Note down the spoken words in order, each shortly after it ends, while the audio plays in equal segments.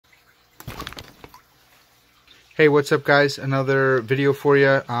Hey, what's up guys? Another video for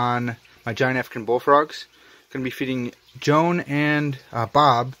you on my Giant African Bullfrogs. Going to be feeding Joan and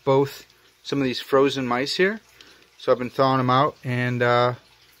Bob both some of these frozen mice here. So I've been thawing them out, and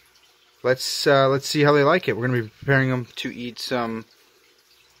let's see how they like it. We're going to be preparing them to eat some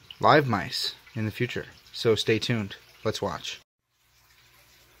live mice in the future. So stay tuned. Let's watch.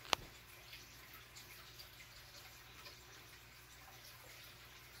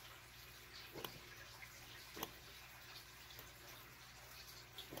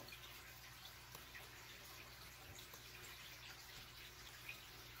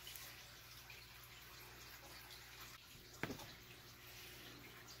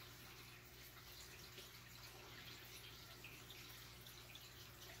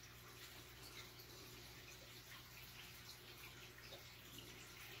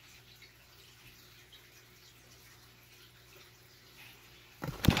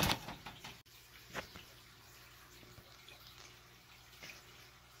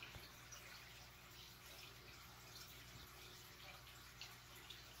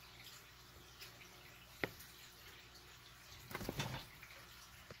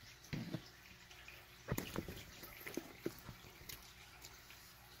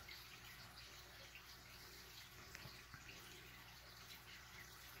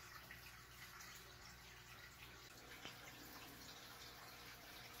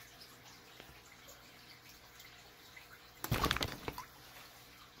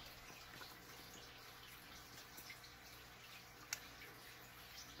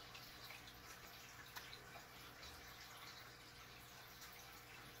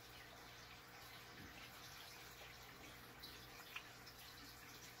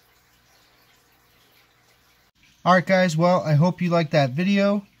 Alright guys, well, I hope you liked that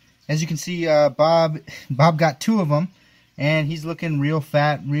video. As you can see, Bob got 2 of them, and he's looking real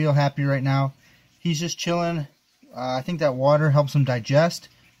fat, real happy right now. He's just chilling. I think that water helps him digest.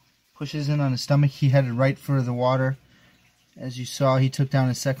 Pushes in on his stomach. He headed right for the water. As you saw, he took down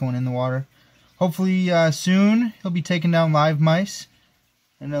his second one in the water. Hopefully soon he'll be taking down live mice.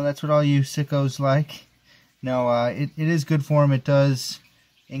 I know that's what all you sickos like. No, it is good for him. It does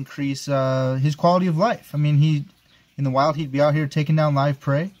increase his quality of life. I mean, in the wild he'd be out here taking down live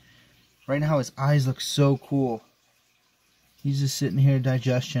prey. Right now his eyes look so cool. He's just sitting here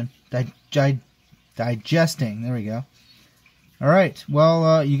digesting. There we go. All right.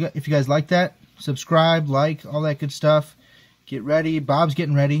 Well, if you guys like that, subscribe, like, all that good stuff. Get ready. Bob's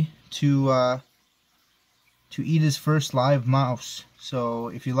getting ready to eat his first live mouse. So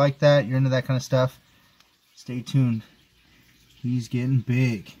if you like that, you're into that kind of stuff, stay tuned. He's getting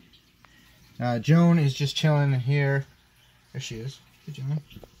big. Joan is just chilling here. There she is. Hey, Joan.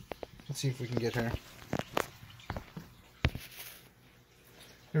 Let's see if we can get her.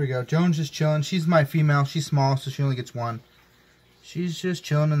 There we go. Joan's just chilling. She's my female. She's small, so she only gets 1. She's just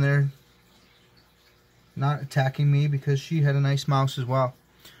chilling in there, not attacking me because she had a nice mouse as well.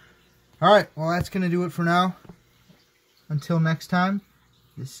 Alright, well that's going to do it for now. Until next time,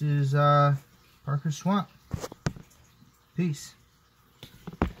 this is Parker's Swamp. Peace.